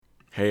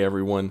Hey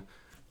everyone,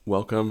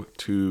 welcome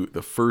to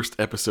the first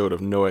episode of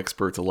No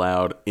Experts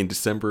Allowed in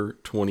December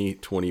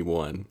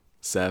 2021.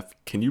 Seth,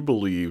 can you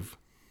believe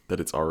that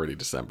it's already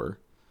December?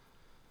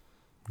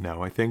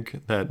 No, I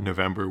think that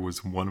November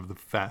was one of the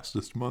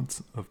fastest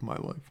months of my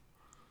life.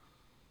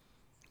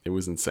 It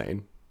was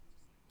insane.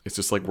 It's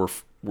just like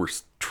we're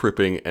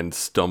tripping and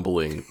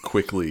stumbling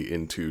quickly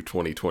into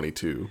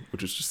 2022,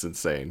 which is just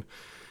insane.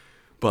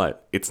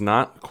 But it's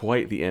not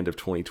quite the end of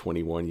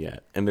 2021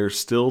 yet, and there's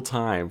still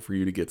time for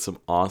you to get some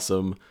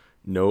awesome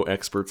No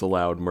Experts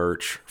Allowed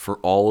merch for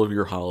all of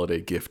your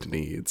holiday gift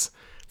needs.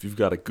 If you've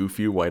got a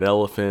goofy white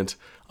elephant,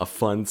 a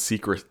fun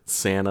Secret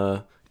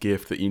Santa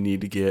gift that you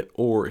need to get,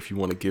 or if you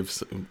want to give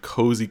some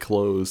cozy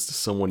clothes to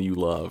someone you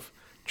love,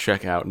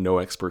 check out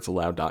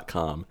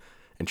noexpertsallowed.com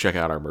and check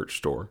out our merch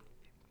store.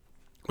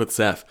 But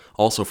Seth,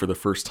 also for the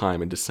first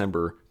time in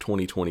December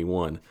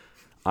 2021,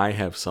 I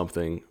have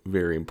something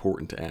very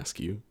important to ask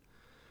you.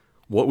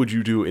 What would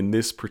you do in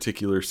this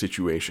particular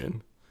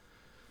situation?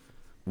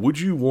 Would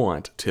you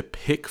want to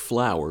pick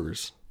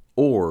flowers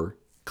or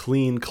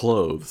clean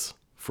clothes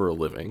for a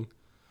living?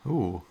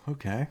 Ooh,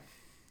 okay.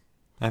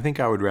 I think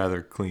I would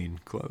rather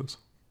clean clothes.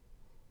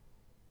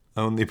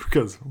 Only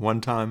because one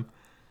time,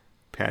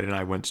 Pat and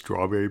I went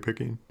strawberry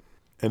picking,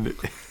 and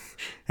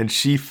and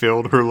she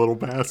filled her little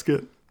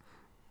basket,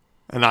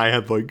 and I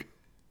had like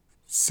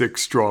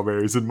 6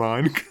 strawberries in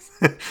mine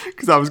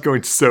because I was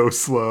going so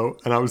slow,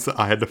 and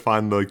I had to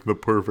find like the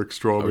perfect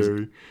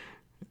strawberry.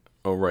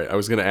 Oh, right. I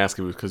was going to ask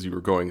if it was because you were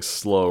going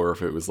slow or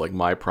if it was like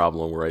my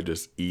problem where I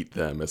just eat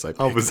them as I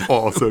pick I was them.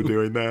 also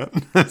doing that.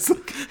 It's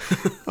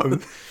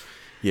like,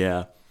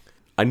 Yeah.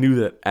 I knew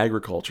that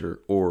agriculture,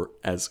 or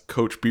as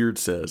Coach Beard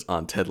says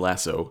on Ted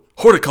Lasso,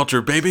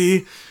 horticulture,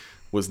 baby,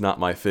 was not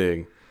my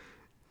thing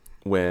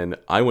when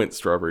I went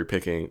strawberry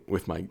picking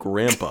with my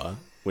grandpa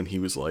when he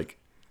was like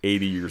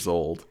 80 years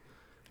old,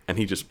 and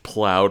he just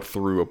plowed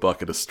through a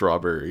bucket of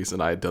strawberries,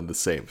 and I had done the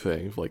same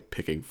thing of like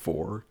picking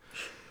 4.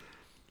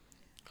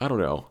 I don't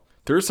know.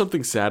 There is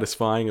something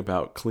satisfying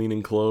about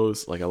cleaning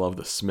clothes. Like, I love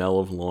the smell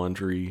of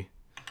laundry.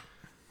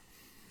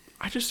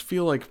 I just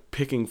feel like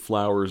picking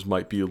flowers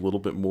might be a little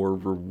bit more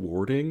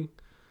rewarding.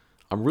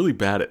 I'm really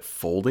bad at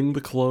folding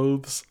the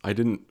clothes. I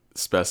didn't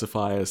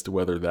specify as to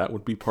whether that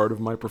would be part of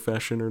my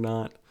profession or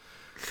not.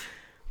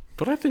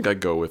 But I think I'd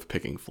go with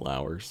picking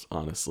flowers,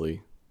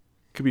 honestly.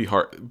 Could be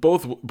hard.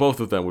 Both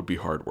of them would be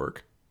hard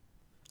work.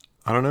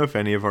 I don't know if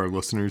any of our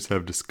listeners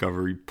have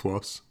Discovery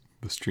Plus,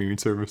 the streaming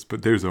service,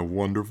 but there's a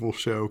wonderful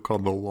show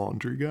called The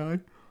Laundry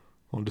Guy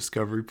on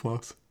Discovery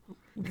Plus.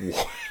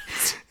 What?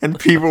 And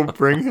people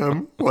bring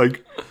him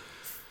like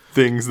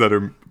things that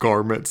are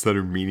garments that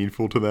are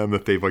meaningful to them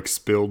that they've like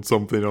spilled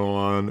something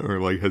on or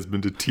like has been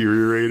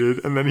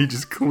deteriorated, and then he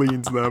just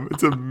cleans them.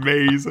 It's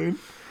amazing.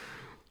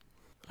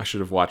 I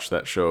should have watched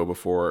that show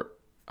before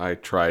I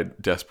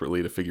tried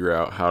desperately to figure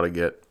out how to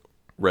get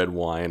red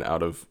wine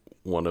out of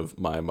one of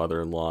my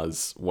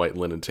mother-in-law's white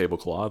linen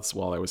tablecloths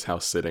while I was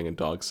house sitting and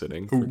dog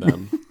sitting for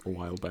them a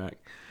while back.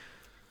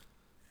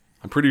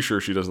 I'm pretty sure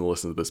she doesn't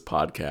listen to this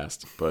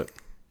podcast, but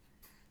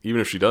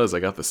even if she does, I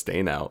got the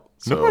stain out.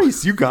 So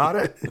Nice, you got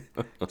it.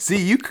 See,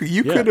 you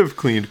could have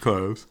cleaned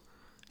clothes.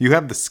 You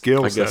have the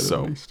skill set, guess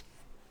so. at least.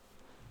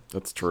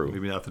 That's true.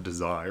 Maybe not the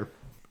desire.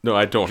 No,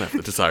 I don't have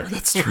the desire.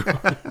 That's true.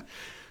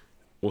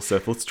 Well,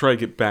 Seth, let's try to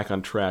get back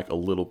on track a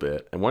little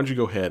bit. And why don't you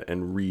go ahead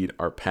and read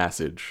our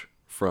passage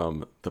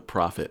from the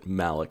prophet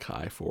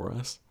Malachi for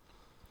us?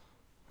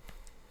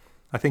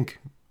 I think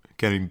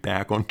getting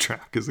back on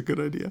track is a good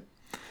idea.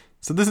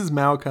 So this is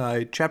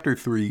Malachi chapter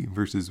 3,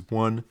 verses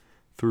 1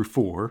 through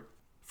 4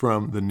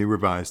 from the New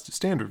Revised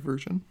Standard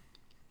Version.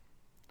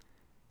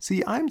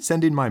 See, I am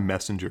sending my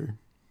messenger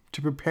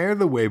to prepare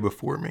the way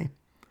before me,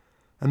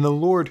 and the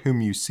Lord whom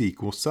you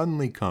seek will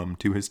suddenly come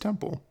to his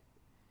temple.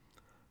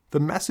 The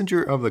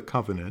messenger of the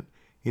covenant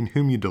in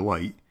whom you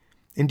delight,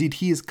 indeed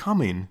he is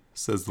coming,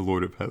 says the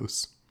Lord of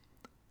hosts.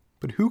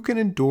 But who can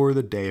endure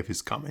the day of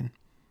his coming?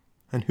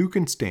 And who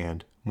can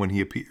stand when he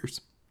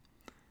appears?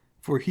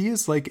 For he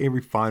is like a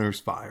refiner's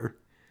fire,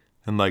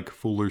 and like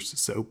fuller's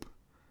soap.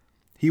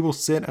 He will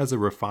sit as a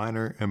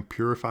refiner and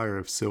purifier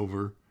of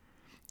silver,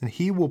 and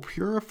he will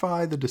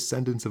purify the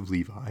descendants of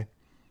Levi,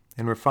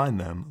 and refine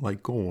them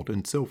like gold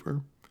and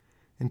silver,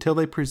 until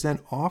they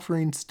present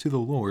offerings to the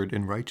Lord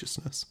in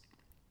righteousness.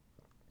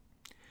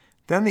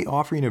 Then the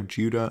offering of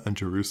Judah and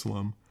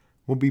Jerusalem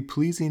will be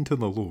pleasing to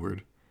the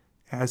Lord,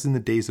 as in the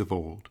days of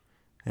old,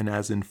 and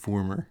as in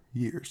former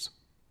years.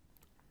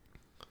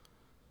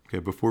 Okay,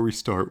 before we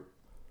start,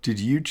 did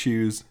you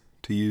choose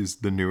to use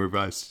the New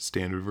Revised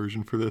Standard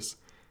Version for this?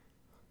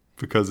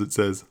 Because it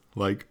says,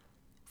 like,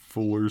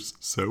 Fuller's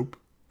soap?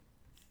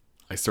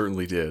 I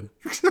certainly did.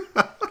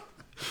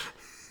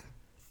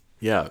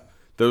 Yeah,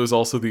 that was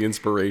also the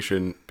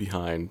inspiration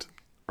behind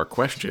our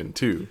question,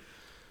 too.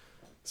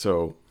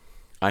 So,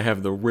 I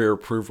have the rare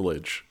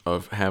privilege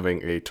of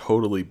having a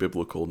totally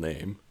biblical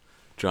name.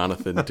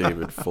 Jonathan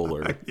David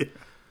Fuller. Yeah.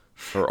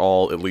 Are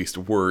all at least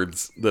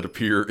words that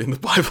appear in the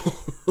Bible.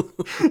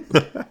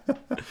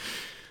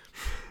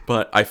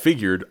 But I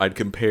figured I'd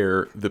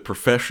compare the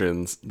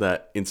professions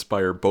that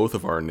inspire both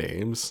of our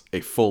names,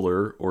 a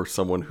fuller or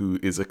someone who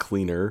is a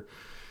cleaner,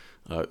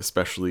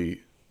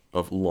 especially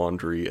of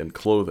laundry and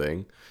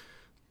clothing,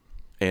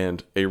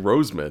 and a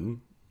roseman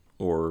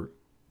or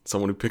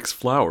someone who picks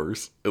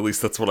flowers. At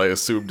least that's what I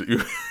assumed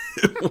it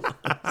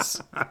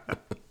was.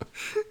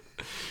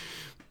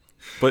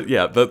 But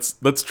yeah,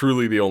 that's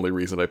truly the only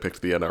reason I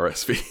picked the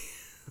NRSV.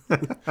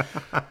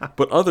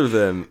 But other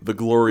than the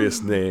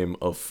glorious name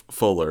of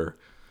Fuller,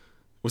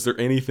 was there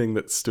anything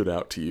that stood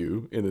out to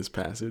you in this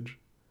passage?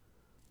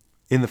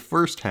 In the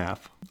first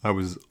half, I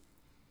was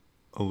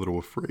a little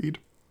afraid.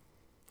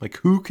 Like,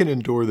 who can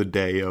endure the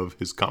day of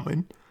his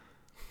coming?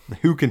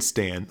 Who can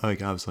stand?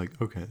 Like, I was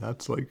like, okay,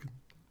 that's like,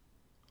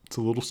 it's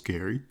a little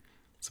scary.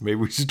 So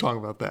maybe we should talk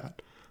about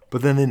that.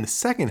 But then in the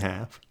second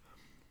half,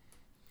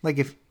 like,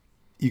 if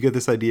you get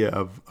this idea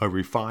of a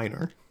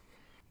refiner,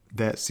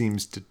 that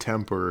seems to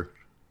temper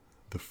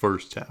the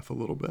first half a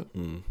little bit,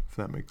 if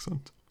that makes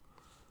sense.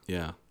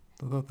 Yeah.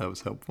 I thought that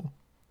was helpful.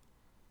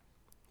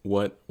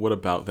 What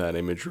about that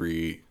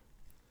imagery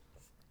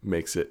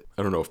makes it,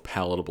 I don't know if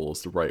palatable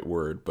is the right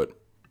word, but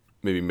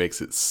maybe makes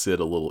it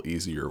sit a little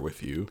easier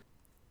with you?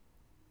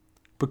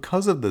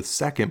 Because of the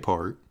second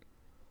part,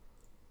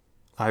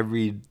 I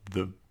read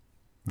the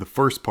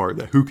first part,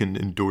 that who can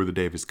endure the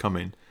day of his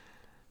coming,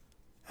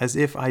 as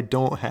if I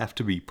don't have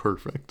to be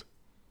perfect.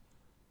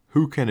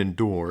 Who can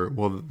endure?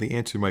 Well, the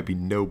answer might be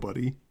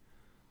nobody.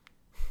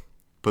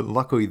 But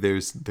luckily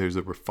there's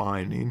a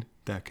refining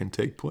that can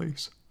take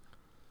place.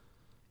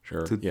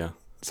 Sure, yeah.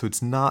 So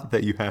it's not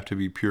that you have to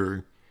be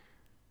pure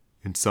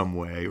in some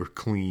way or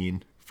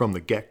clean from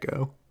the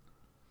get-go.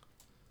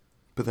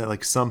 But that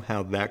like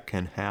somehow that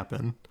can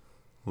happen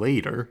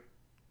later.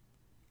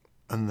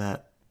 And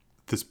that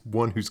this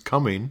one who's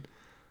coming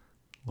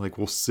like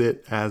will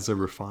sit as a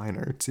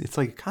refiner. It's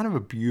like kind of a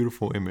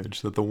beautiful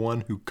image that the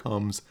one who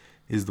comes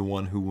is the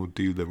one who will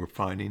do the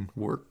refining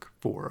work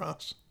for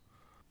us.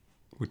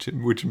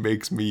 Which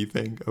makes me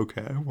think,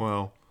 okay,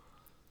 well,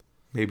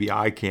 maybe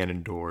I can't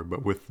endure,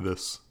 but with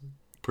this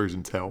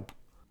person's help,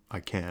 I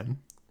can.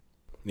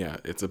 Yeah,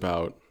 it's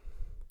about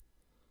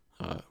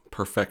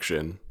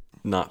perfection,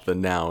 not the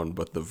noun,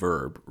 but the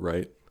verb,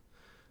 right?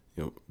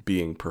 You know,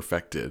 being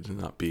perfected,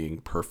 not being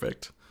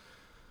perfect.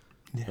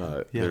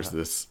 Yeah. There's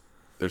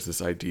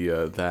this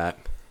idea that,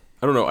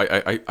 I don't know,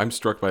 I'm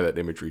struck by that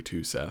imagery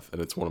too, Seth,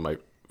 and it's one of my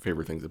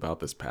favorite things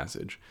about this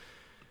passage.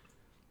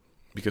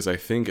 Because I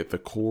think at the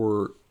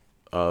core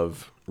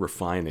of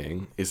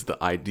refining is the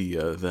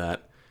idea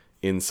that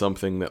in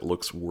something that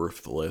looks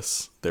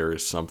worthless, there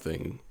is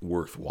something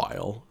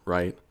worthwhile,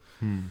 right?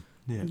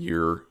 Yeah.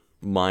 You're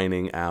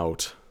mining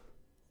out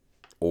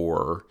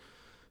ore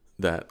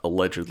that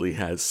allegedly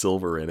has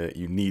silver in it.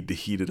 You need to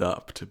heat it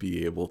up to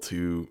be able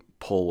to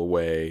pull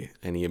away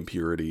any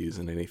impurities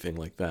and anything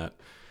like that.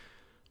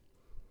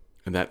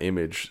 And that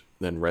image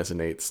then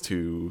resonates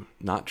to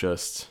not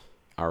just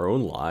our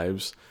own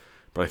lives,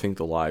 but I think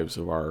the lives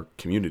of our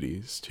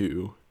communities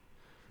too.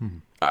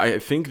 I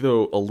think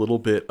though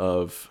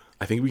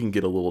I think we can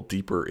get a little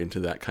deeper into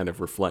that kind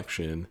of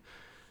reflection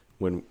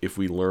if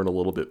we learn a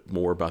little bit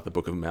more about the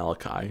book of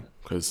Malachi,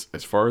 because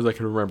as far as I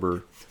can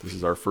remember, this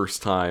is our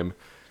first time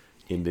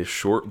in this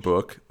short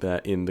book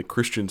that in the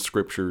Christian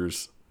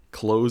scriptures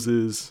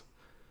closes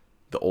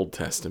the Old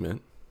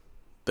Testament,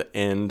 the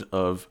end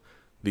of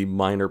the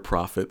minor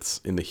prophets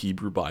in the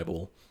Hebrew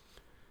Bible,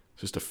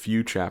 just a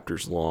few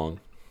chapters long.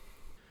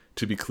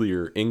 To be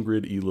clear,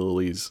 Ingrid E.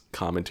 Lilly's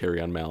commentary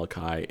on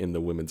Malachi in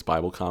the Women's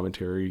Bible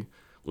Commentary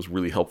was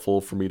really helpful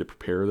for me to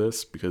prepare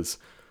this because,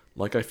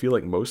 like I feel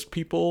like most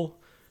people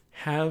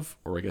have,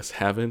 or I guess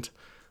haven't,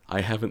 I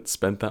haven't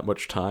spent that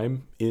much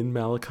time in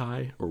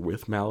Malachi or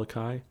with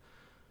Malachi.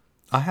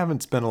 I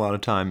haven't spent a lot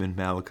of time in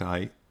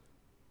Malachi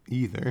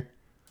either.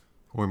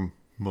 Or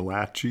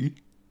Malachi.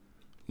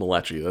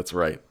 Malachi, that's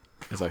right,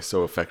 as I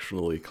so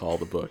affectionately call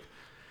the book.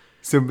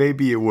 So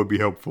maybe it would be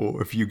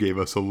helpful if you gave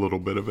us a little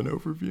bit of an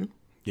overview.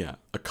 Yeah,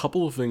 a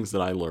couple of things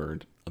that I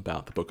learned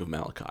about the book of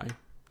Malachi.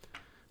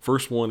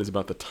 First one is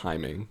about the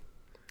timing,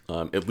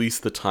 at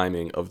least the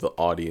timing of the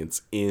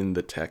audience in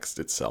the text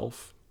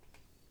itself.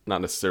 Not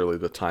necessarily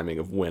the timing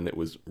of when it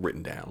was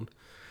written down.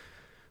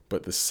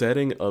 But the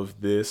setting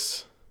of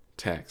this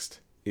text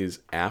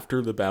is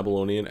after the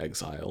Babylonian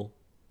exile,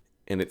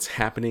 and it's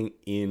happening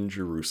in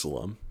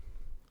Jerusalem.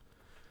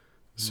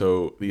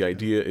 So the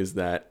idea is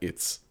that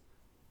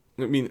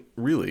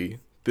really,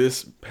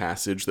 this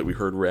passage that we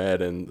heard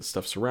read and the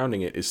stuff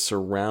surrounding it is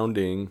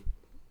surrounding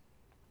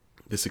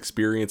this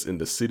experience in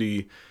the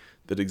city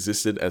that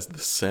existed as the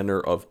center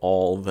of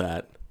all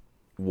that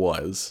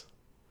was.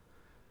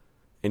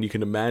 And you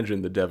can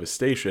imagine the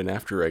devastation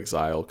after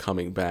exile,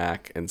 coming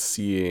back and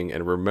seeing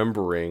and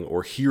remembering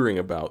or hearing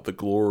about the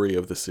glory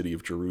of the city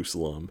of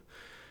Jerusalem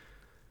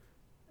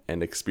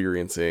and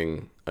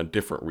experiencing a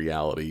different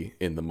reality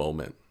in the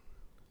moment.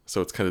 So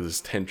it's kind of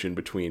this tension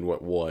between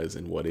what was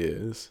and what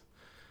is.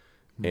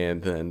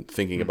 And then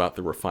thinking about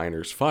the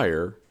refiner's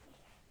fire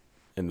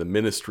and the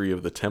ministry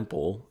of the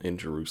temple in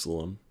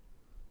Jerusalem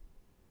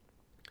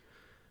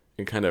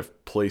It kind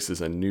of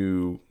places a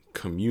new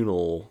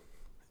communal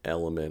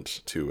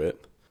element to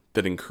it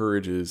that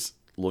encourages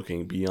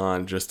looking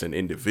beyond just an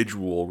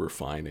individual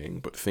refining,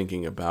 but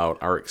thinking about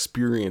our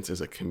experience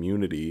as a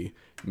community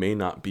may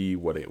not be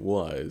what it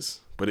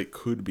was, but it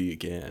could be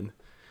again.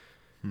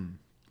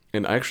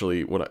 And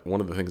actually,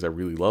 one of the things I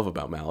really love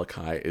about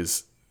Malachi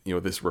is,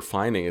 this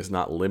refining is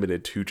not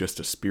limited to just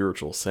a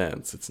spiritual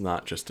sense. It's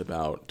not just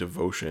about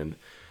devotion.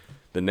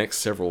 The next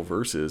several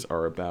verses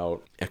are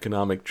about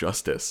economic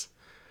justice,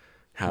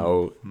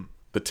 how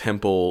the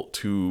temple,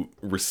 to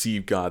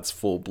receive God's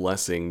full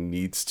blessing,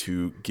 needs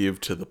to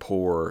give to the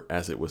poor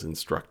as it was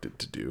instructed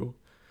to do.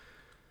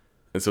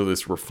 And so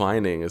this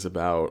refining is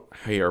about,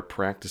 hey, our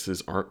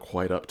practices aren't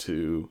quite up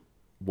to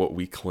what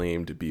we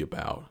claim to be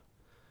about,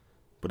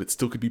 but it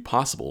still could be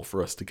possible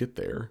for us to get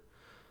there.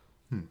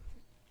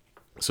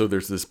 So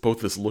there's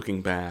both this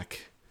looking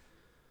back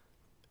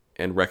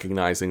and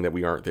recognizing that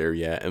we aren't there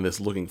yet, and this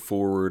looking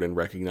forward and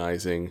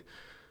recognizing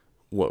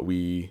what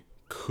we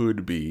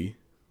could be.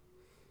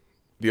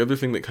 The other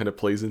thing that kind of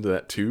plays into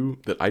that too,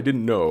 that I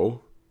didn't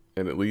know,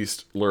 and at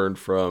least learned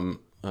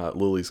from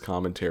Lily's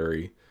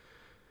commentary,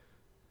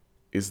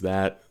 is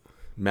that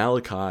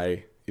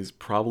Malachi is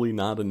probably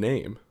not a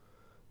name.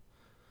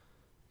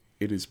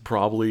 It is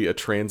probably a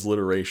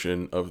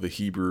transliteration of the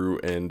Hebrew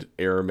and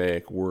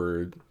Aramaic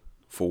word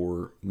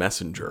for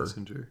messenger,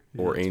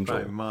 or angel.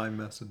 By my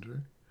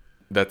messenger.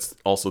 That's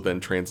also then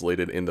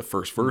translated in the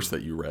first verse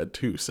that you read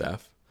too,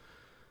 Seth.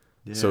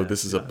 Yeah, so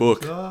this is a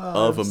book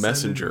of a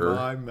messenger.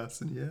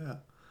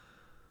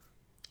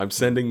 I'm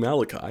sending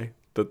Malachi.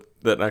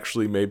 That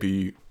actually may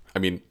be,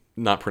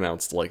 not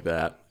pronounced like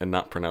that, and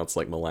not pronounced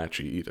like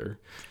Malachi either.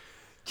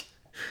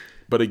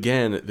 But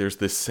again, there's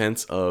this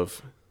sense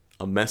of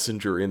a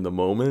messenger in the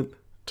moment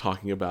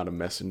talking about a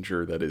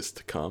messenger that is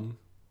to come.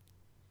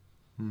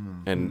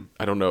 And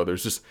I don't know,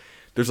 there's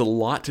a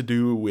lot to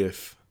do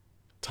with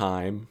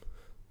time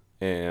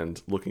and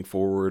looking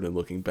forward and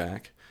looking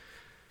back.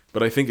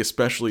 But I think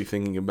especially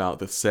thinking about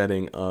the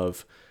setting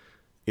of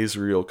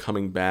Israel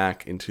coming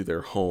back into their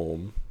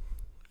home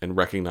and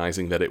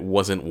recognizing that it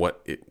wasn't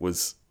what it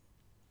was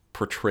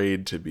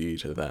portrayed to be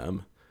to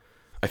them.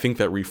 I think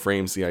that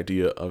reframes the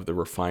idea of the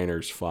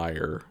refiner's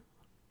fire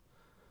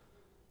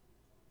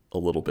a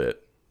little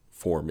bit,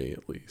 for me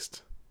at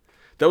least.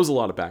 That was a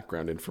lot of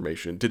background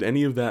information. Did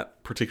any of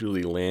that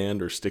particularly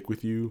land or stick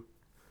with you?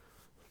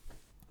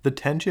 The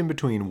tension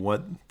between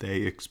what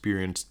they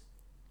experienced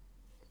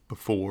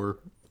before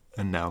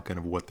and now kind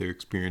of what they're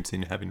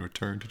experiencing having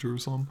returned to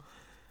Jerusalem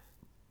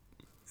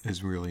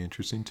is really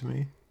interesting to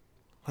me.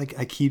 Like,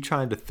 I keep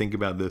trying to think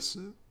about this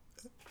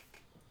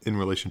in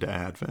relation to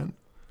Advent.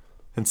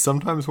 And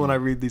sometimes when I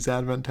read these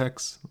Advent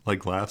texts,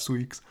 like last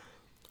week's,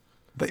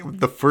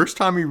 the first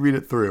time you read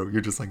it through,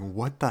 you're just like,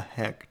 what the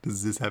heck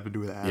does this have to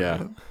do with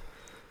Advent?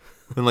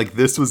 Yeah. And like,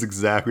 this was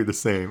exactly the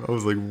same. I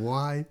was like,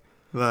 why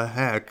the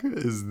heck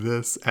is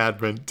this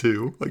Advent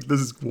 2? Like, this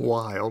is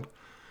wild.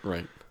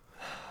 Right.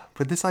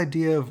 But this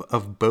idea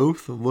of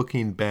both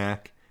looking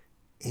back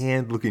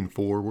and looking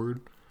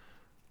forward,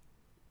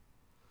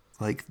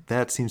 like,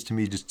 that seems to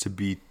me just to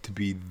be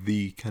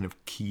the kind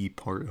of key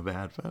part of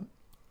Advent.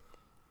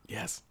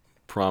 Yes.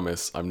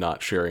 Promise I'm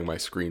not sharing my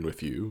screen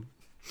with you,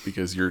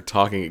 because you're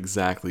talking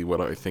exactly what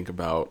I think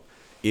about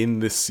in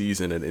this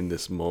season and in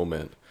this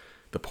moment,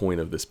 the point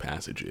of this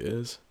passage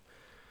is.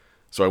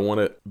 So I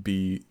want to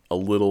be a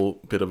little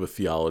bit of a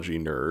theology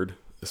nerd,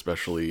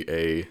 especially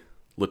a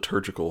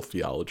liturgical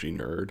theology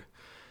nerd,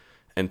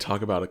 and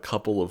talk about a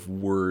couple of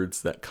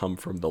words that come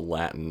from the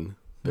Latin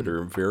that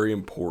are very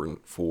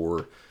important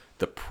for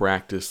the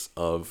practice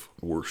of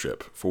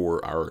worship,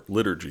 for our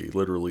liturgy,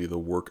 literally the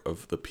work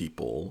of the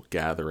people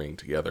gathering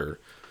together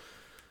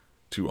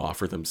to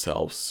offer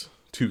themselves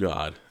to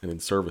God and in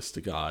service to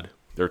God.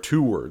 There are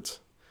two words,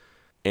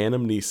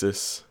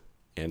 anamnesis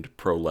and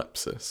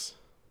prolepsis.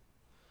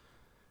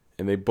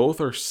 And they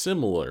both are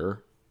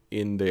similar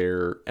in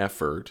their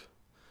effort,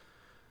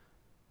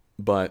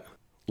 but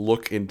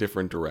look in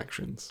different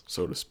directions,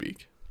 so to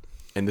speak.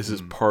 And this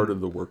is part of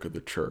the work of the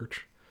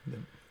church. Yeah.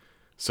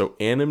 So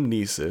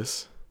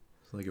anamnesis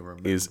like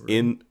is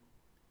in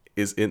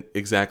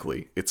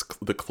exactly. It's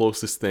the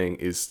closest thing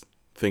is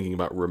thinking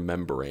about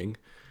remembering.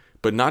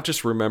 But not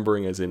just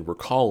remembering as in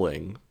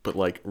recalling, but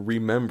like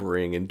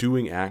remembering and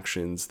doing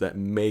actions that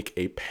make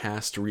a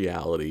past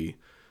reality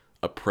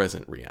a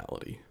present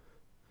reality.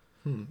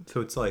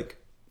 So it's like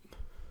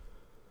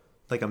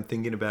I'm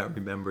thinking about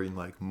remembering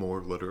like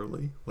more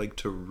literally, like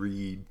to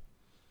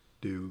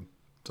redo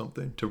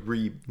something, to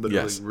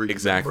literally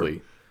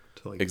exactly.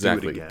 To like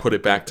exactly. Do it again, put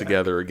it back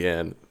together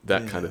again,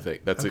 that kind of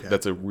thing.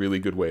 That's a really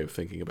good way of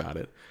thinking about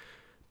it.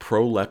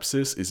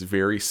 Prolepsis is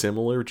very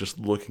similar, just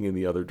looking in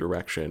the other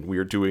direction. We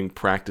are doing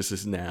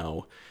practices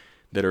now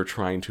that are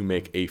trying to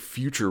make a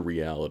future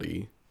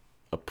reality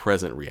a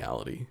present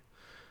reality.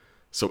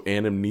 So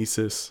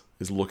anamnesis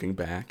is looking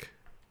back,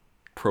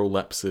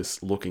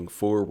 prolepsis looking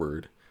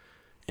forward,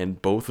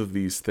 and both of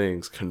these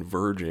things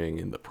converging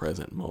in the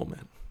present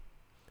moment.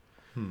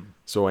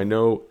 So I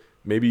know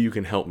maybe you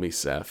can help me,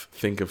 Seth,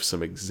 think of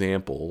some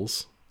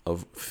examples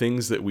of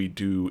things that we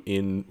do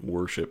in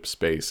worship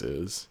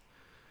spaces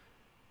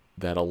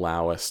that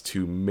allow us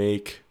to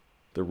make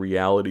the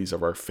realities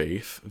of our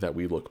faith that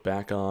we look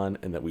back on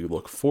and that we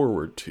look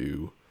forward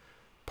to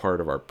part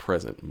of our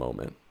present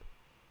moment.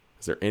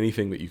 Is there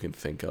anything that you can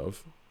think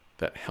of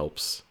that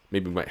helps,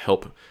 maybe might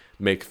help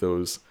make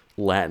those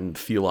Latin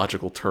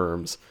theological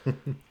terms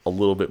a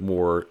little bit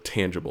more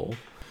tangible?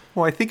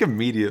 Well, I think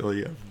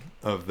immediately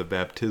of the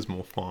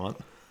baptismal font.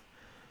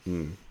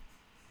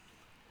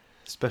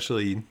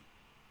 Especially,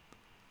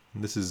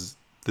 this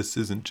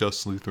isn't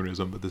just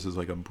Lutheranism, but this is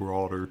like a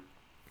broader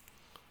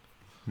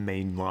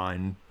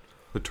mainline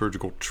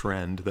liturgical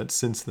trend that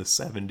since the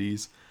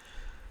 70s,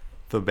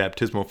 the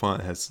baptismal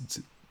font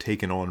has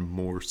taken on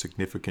more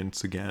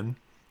significance again,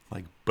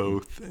 like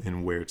both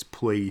in where it's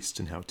placed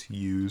and how it's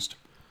used.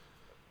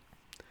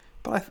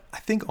 But I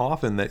think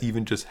often that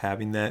even just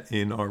having that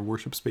in our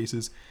worship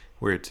spaces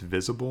where it's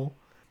visible,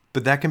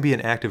 but that can be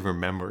an act of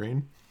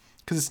remembering,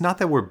 because it's not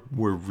that we're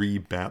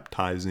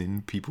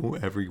re-baptizing people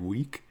every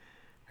week,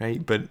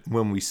 right? But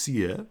when we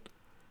see it,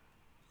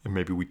 and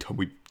maybe we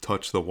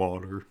touch the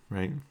water,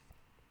 right?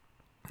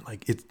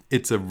 Like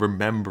it's a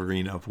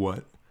remembering of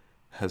what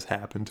has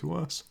happened to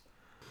us.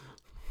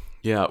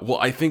 Yeah, well,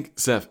 I think,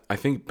 Seth,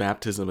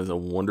 baptism is a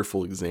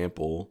wonderful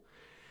example,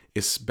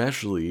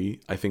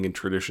 especially, I think, in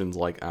traditions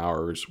like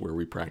ours where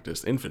we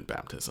practice infant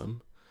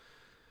baptism.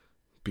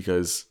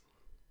 Because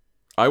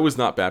I was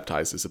not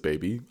baptized as a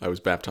baby. I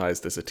was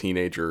baptized as a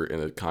teenager in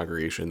a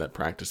congregation that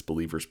practiced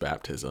believers'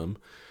 baptism.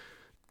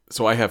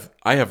 So I have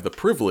the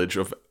privilege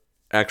of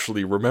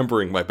actually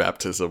remembering my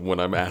baptism when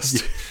I'm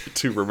asked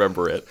to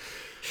remember it.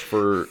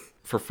 For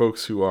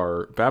folks who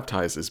are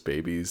baptized as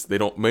babies, they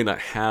may not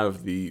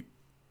have the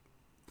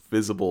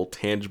visible,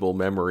 tangible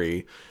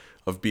memory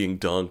of being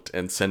dunked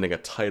and sending a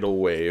tidal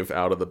wave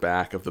out of the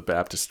back of the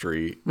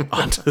baptistry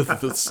onto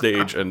the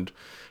stage, and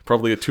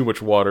probably too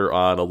much water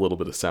on a little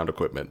bit of sound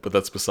equipment, but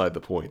that's beside the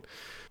point.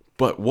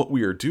 But what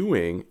we are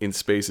doing in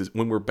spaces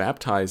when we're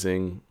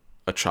baptizing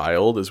a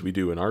child, as we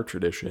do in our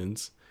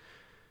traditions,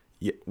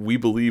 we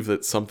believe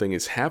that something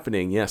is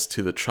happening, yes,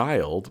 to the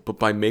child, but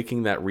by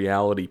making that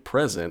reality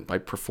present, by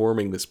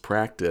performing this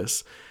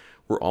practice,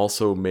 we're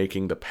also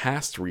making the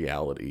past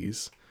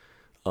realities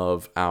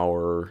of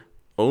our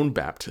own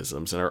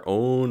baptisms and our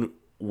own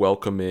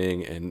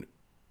welcoming and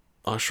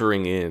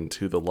ushering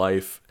into the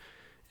life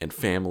and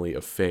family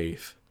of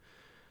faith.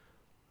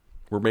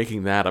 We're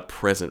making that a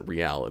present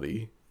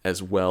reality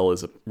as well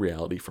as a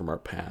reality from our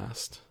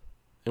past.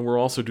 And we're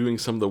also doing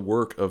some of the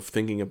work of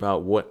thinking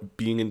about what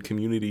being in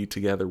community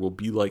together will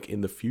be like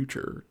in the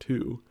future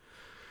too.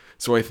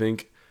 So I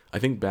think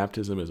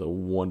baptism is a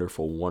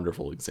wonderful,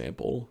 wonderful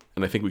example.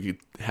 And I think we could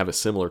have a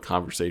similar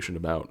conversation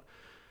about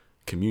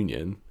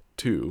communion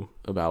too,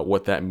 about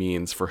what that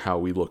means for how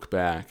we look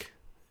back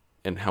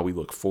and how we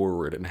look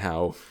forward, and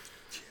how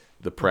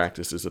the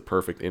practice is a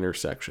perfect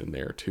intersection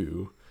there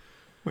too.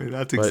 Wait,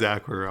 that's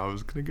exactly where I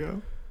was going to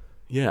go.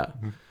 Yeah.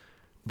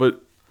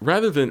 But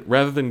rather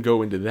than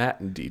go into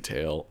that in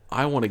detail,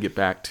 I want to get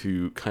back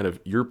to kind of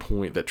your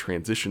point that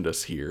transitioned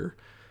us here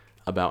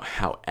about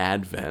how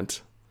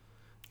Advent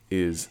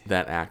is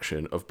that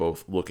action of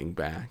both looking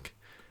back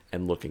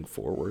and looking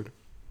forward.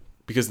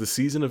 Because the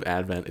season of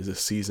Advent is a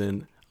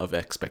season of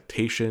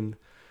expectation,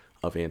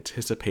 of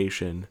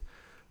anticipation,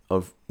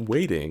 of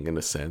waiting, in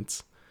a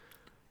sense,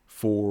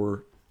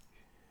 for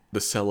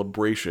the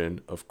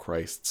celebration of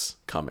Christ's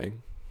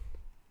coming.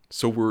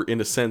 So we're,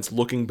 in a sense,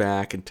 looking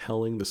back and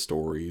telling the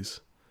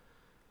stories.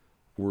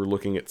 We're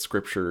looking at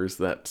scriptures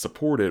that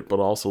support it, but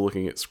also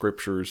looking at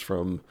scriptures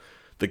from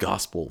the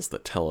Gospels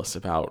that tell us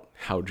about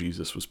how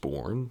Jesus was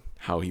born,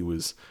 how he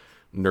was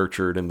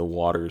nurtured in the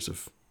waters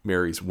of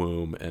Mary's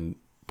womb and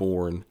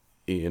born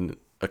in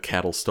a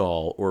cattle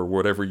stall, or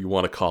whatever you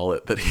want to call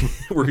it,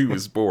 where he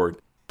was born.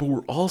 But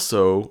we're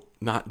also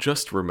not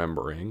just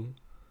remembering,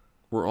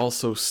 we're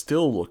also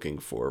still looking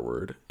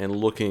forward and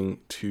looking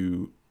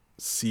to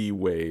see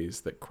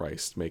ways that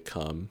Christ may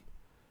come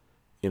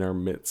in our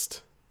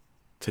midst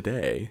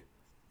today,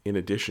 in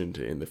addition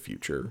to in the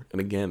future.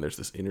 And again, there's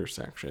this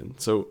intersection.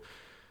 So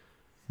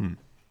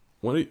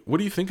what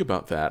do you think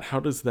about that? How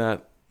does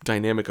that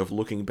dynamic of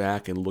looking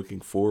back and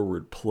looking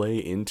forward play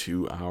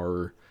into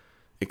our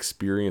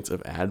experience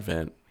of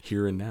Advent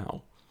here and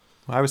now?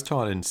 Well, I was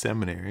taught in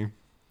seminary,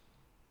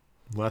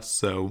 less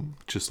so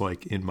just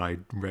like in my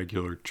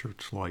regular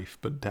church life,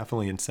 but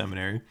definitely in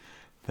seminary,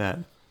 that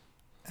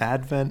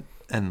Advent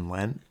and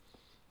Lent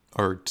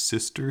are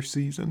sister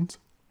seasons.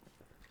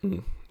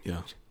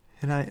 Yeah.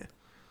 And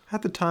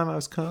at the time I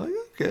was kind of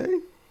like, okay,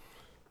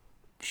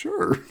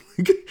 sure.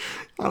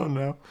 I don't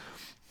know.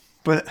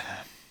 But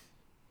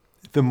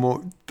the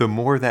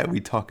more that we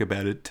talk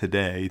about it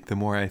today, the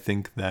more I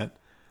think that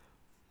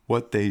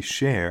what they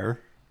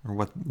share, or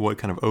what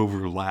kind of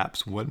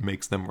overlaps, what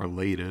makes them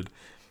related,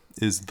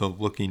 is the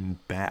looking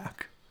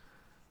back.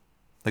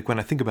 Like when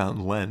I think about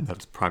Lent,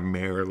 that's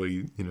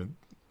primarily,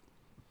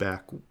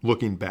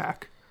 looking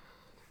back.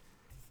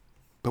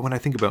 But when I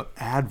think about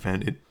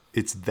Advent,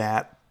 it's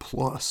that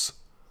plus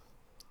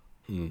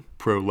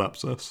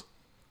prolepsis.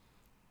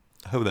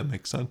 I hope that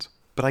makes sense.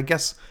 But I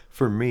guess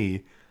for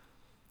me,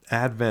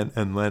 Advent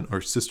and Lent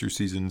are sister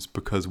seasons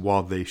because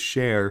while they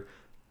share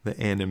the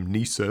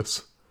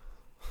anamnesis,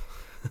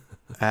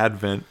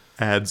 Advent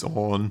adds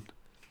on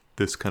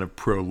this kind of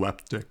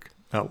proleptic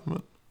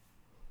element.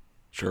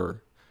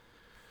 Sure.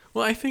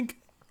 Well, I think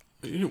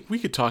we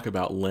could talk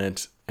about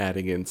Lent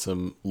adding in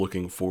some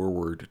looking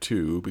forward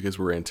too, because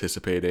we're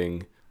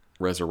anticipating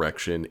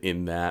resurrection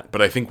in that.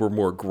 But I think we're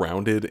more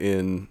grounded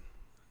in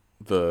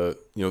the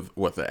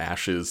the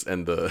ashes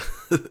and the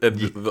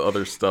the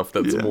other stuff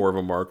that's more of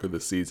a mark of the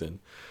season.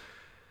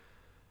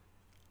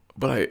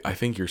 But I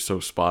think you're so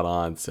spot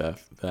on,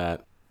 Seth,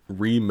 that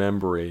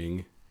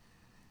remembering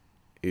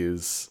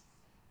is,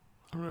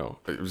 I don't know,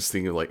 I was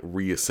thinking like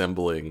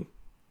reassembling.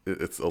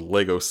 It's a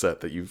Lego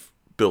set that you've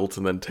built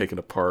and then taken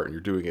apart and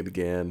you're doing it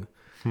again.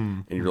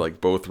 And you're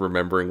like both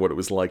remembering what it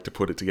was like to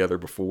put it together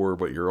before,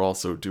 but you're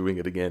also doing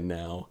it again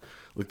now.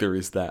 Like there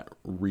is that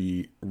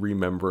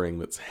remembering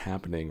that's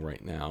happening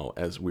right now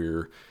as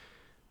we're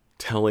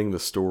telling the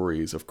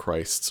stories of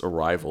Christ's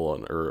arrival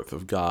on earth,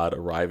 of God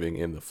arriving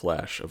in the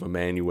flesh, of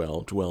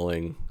Emmanuel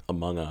dwelling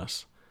among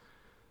us.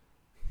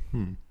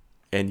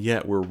 And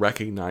yet we're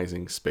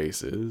recognizing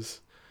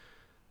spaces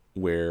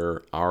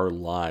where our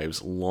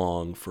lives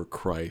long for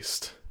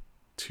Christ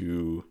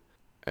to,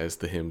 as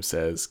the hymn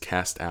says,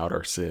 cast out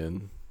our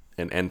sin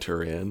and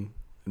enter in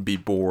and be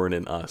born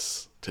in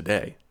us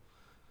today.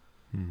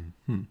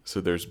 So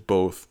there's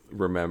both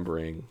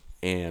remembering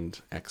and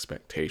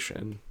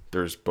expectation.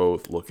 There's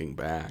both looking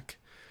back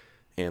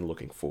and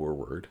looking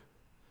forward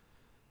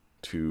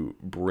to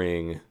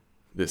bring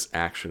this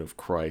action of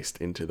Christ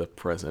into the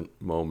present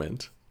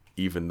moment,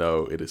 even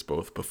though it is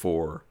both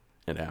before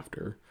and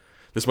after.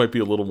 This might be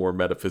a little more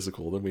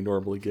metaphysical than we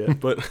normally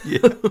get, but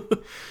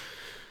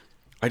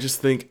I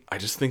just think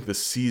the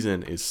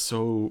season is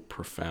so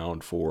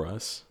profound for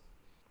us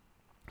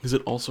because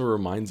it also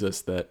reminds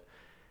us that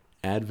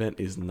Advent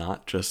is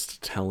not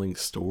just telling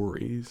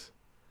stories.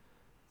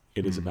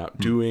 It is about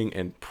doing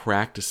and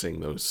practicing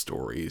those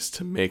stories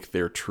to make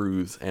their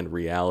truths and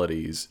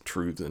realities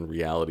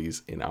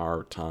in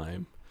our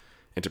time,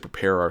 and to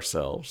prepare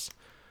ourselves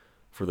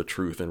for the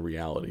truth and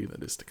reality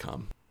that is to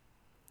come.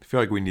 I feel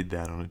like we need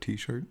that on a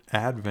t-shirt.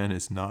 Advent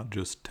is not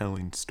just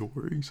telling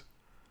stories.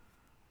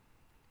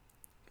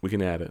 We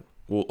can add it.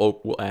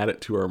 We'll add it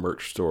to our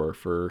merch store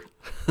for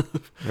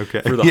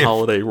okay. for the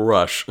holiday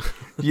rush.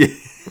 Yeah.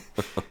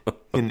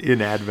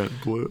 In Advent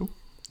blue.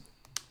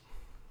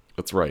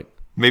 That's right.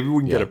 Maybe we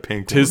can get a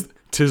pink one.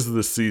 Tis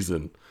the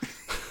season.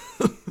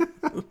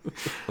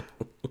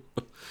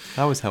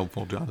 That was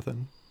helpful,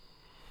 Jonathan.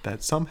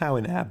 That somehow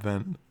in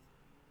Advent,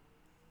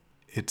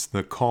 it's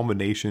the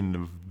culmination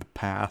of the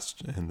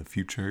past and the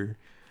future.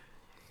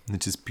 And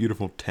it's this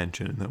beautiful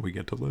tension that we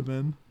get to live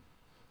in.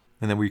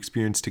 And that we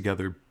experience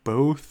together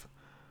both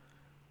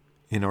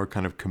in our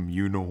kind of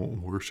communal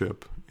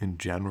worship in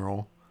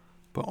general,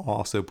 but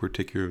also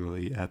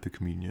particularly at the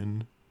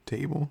communion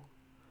table.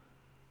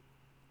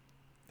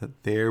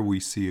 That there we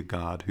see a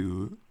God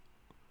who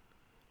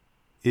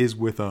is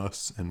with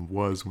us and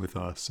was with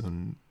us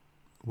and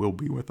will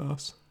be with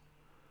us,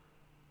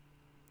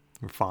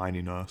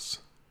 refining us,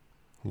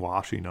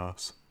 washing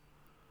us,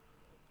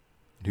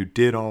 and who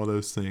did all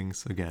those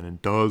things again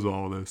and does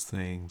all those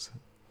things,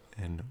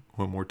 and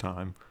one more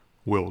time,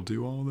 will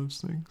do all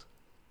those things.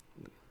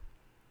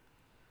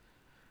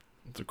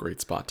 It's a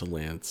great spot to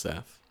land,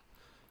 Seth.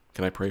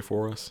 Can I pray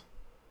for us?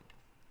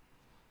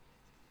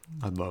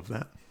 I'd love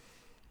that.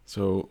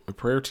 So, a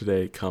prayer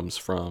today comes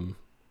from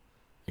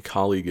a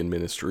colleague in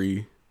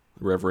ministry,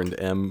 Reverend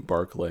M.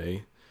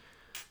 Barclay,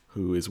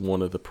 who is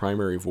one of the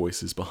primary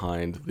voices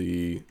behind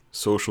the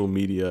social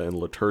media and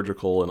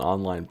liturgical and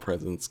online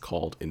presence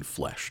called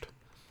Infleshed.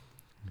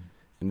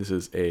 And this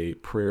is a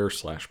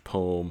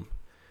prayer/poem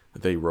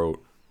that they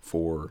wrote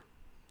for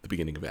the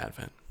beginning of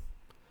Advent.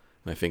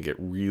 And I think it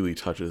really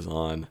touches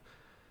on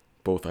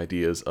both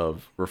ideas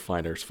of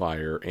refiner's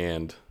fire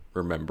and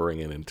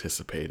remembering and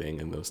anticipating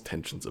and those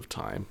tensions of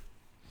time.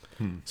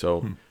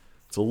 So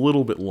it's a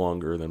little bit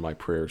longer than my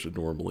prayers would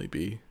normally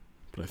be,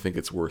 but I think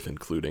it's worth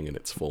including in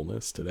its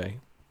fullness today.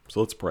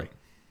 So let's pray.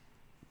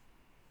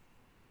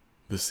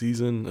 The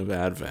season of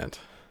Advent,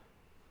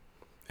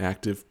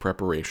 active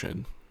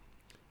preparation,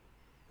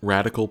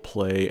 radical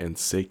play and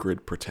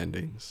sacred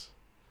pretendings.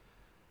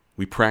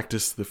 We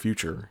practice the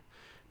future,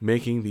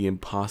 making the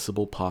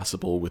impossible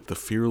possible with the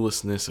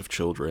fearlessness of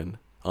children,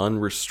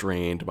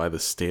 unrestrained by the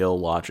stale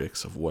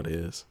logics of what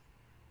is.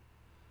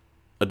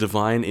 A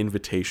divine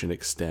invitation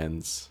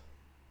extends.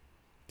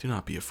 Do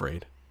not be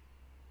afraid.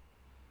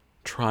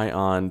 Try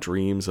on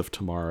dreams of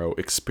tomorrow,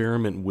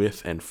 experiment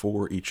with and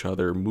for each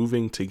other,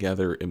 moving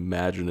together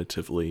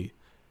imaginatively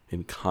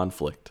in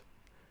conflict,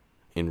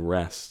 in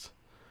rest,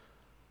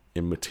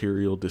 in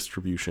material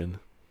distribution.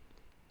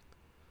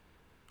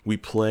 We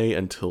play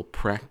until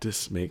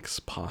practice makes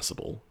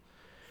possible.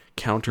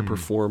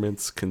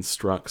 Counter-performance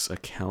constructs a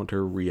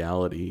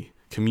counter-reality,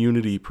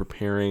 community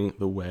preparing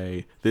the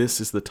way.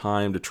 This is the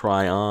time to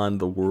try on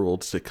the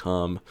world to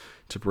come,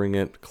 to bring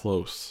it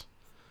close,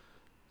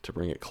 to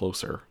bring it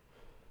closer.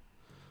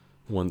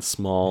 One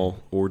small,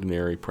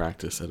 ordinary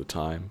practice at a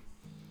time.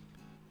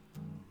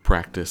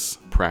 Practice,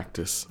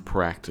 practice,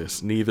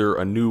 practice. Neither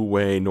a new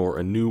way nor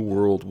a new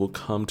world will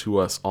come to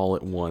us all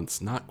at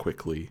once, not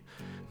quickly,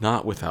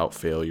 not without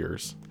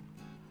failures,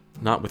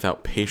 not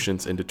without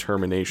patience and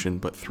determination,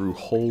 but through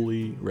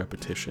holy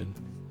repetition.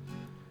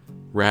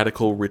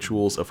 Radical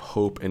rituals of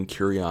hope and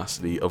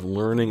curiosity, of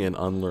learning and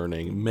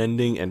unlearning,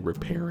 mending and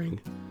repairing,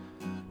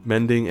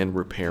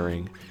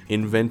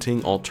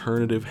 inventing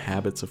alternative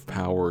habits of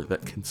power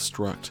that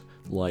construct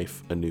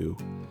life anew.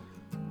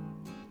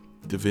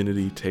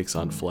 Divinity takes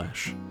on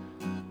flesh.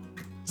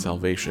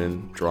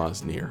 Salvation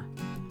draws near.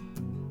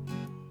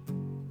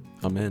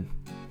 Amen.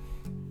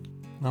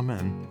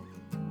 Amen.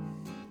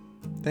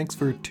 Thanks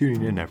for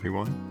tuning in,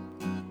 everyone.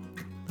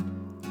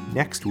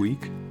 Next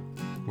week,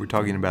 we're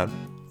talking about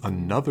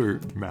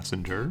another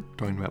messenger,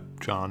 talking about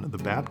John the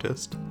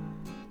Baptist.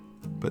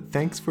 But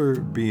thanks for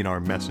being our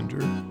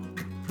messenger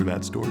for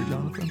that story,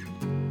 Jonathan.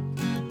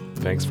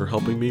 Thanks for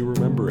helping me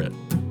remember it.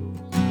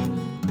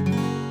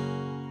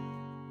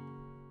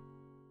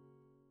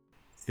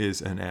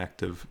 Is an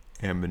act of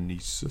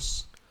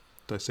amnesis.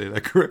 Did I say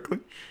that correctly?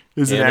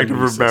 Is an act of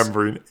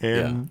remembering.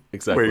 And yeah,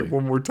 exactly. Wait,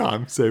 one more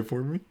time. Say it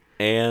for me.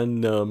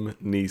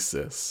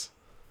 Anamnesis.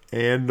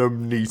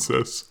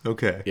 Anamnesis.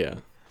 Okay. Yeah.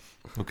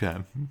 Okay.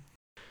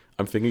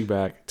 I'm thinking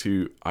back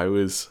to, I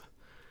was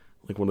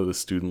like one of the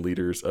student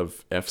leaders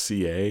of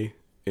FCA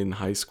in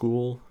high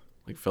school,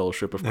 like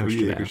Fellowship of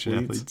Christian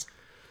Athletes.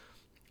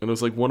 And it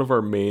was like one of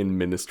our main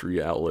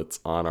ministry outlets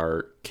on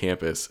our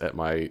campus at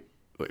my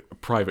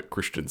private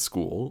Christian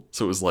school.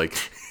 So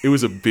it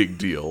was a big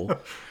deal.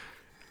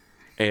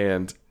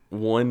 And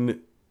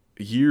one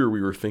year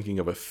we were thinking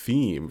of a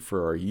theme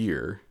for our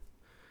year.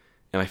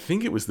 And I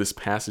think it was this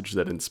passage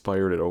that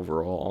inspired it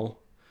overall.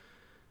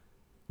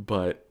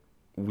 But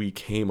we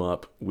came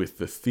up with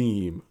the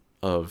theme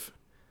of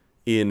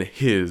in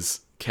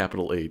his,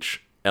 capital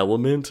H,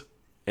 element,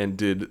 and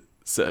did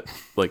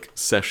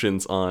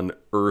sessions on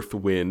earth,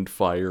 wind,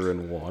 fire,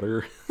 and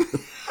water.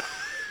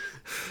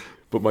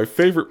 But my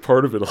favorite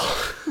part of it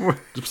all,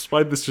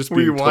 despite this just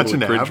being totally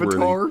cringeworthy. Were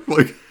you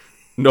watching Avatar?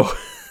 No.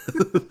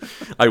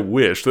 I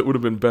wish. That would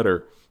have been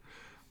better.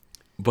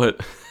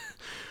 But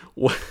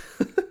what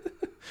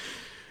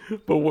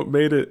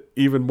made it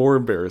even more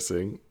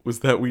embarrassing was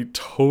that we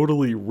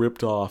totally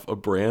ripped off a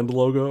brand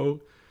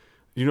logo.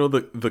 You know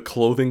the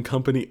clothing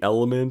company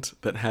Element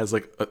that has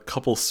like a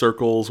couple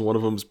circles, one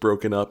of them's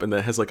broken up, and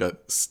that has like a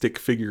stick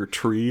figure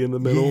tree in the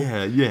middle?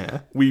 Yeah, yeah.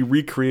 We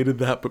recreated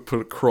that but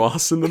put a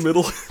cross in the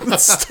middle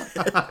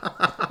instead.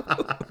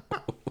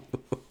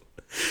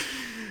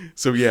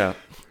 So yeah,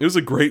 it was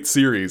a great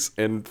series,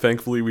 and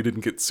thankfully we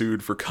didn't get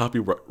sued for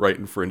copyright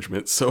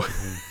infringement, so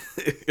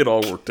it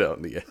all worked out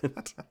in the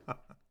end.